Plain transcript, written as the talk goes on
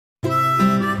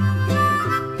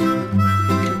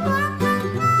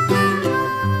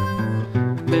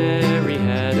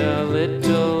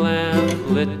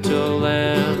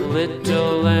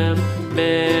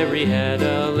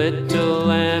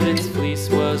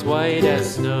was white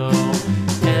as snow.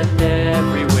 And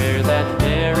everywhere that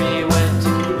Mary went,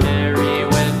 Mary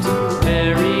went,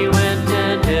 Mary went,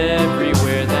 and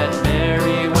everywhere that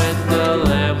Mary went, the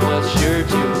lamb was sure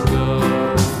to go.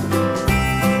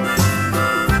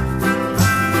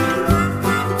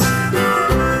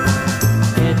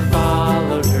 It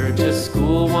followed her to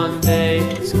school one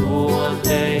day, school one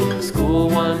day, school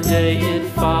one day. It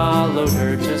followed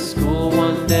her to school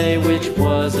one day, which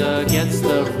was against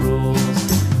the rules.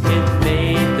 It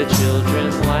made the children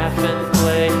laugh and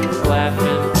play, laugh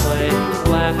and play,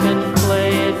 laugh and play.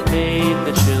 It made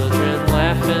the children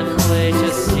laugh and play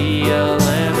to see a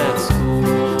lamb at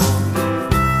school.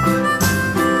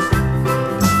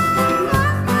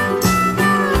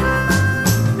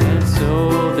 And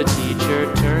so the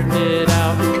teacher turned it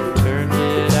out, turned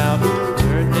it out,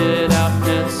 turned it out.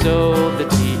 And so the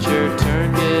teacher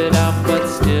turned it out, but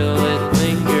still it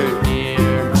lingered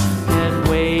near and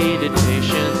waited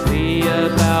patiently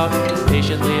about,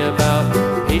 patiently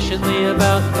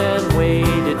about, and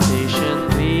waited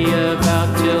patiently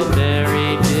about till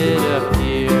Mary did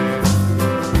appear.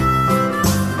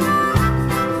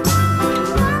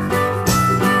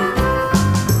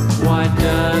 Why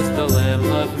does the lamb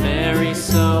love Mary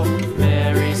so,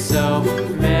 Mary so,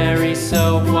 Mary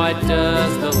so? Why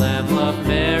does the lamb love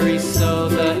Mary so?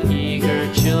 The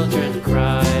eager children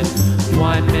cried.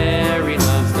 Why Mary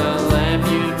loves the lamb,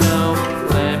 you know,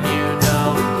 lamb, you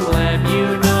know, lamb,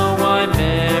 you know. Why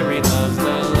Mary loves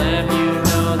the lamb, you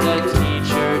know, the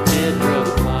teacher did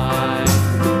reply.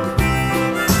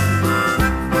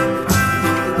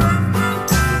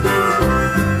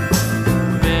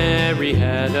 Mary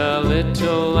had a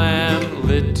little lamb,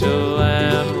 little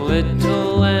lamb,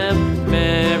 little lamb.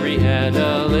 Mary had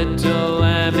a little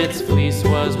lamb, its fleece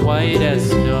was white as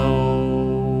snow.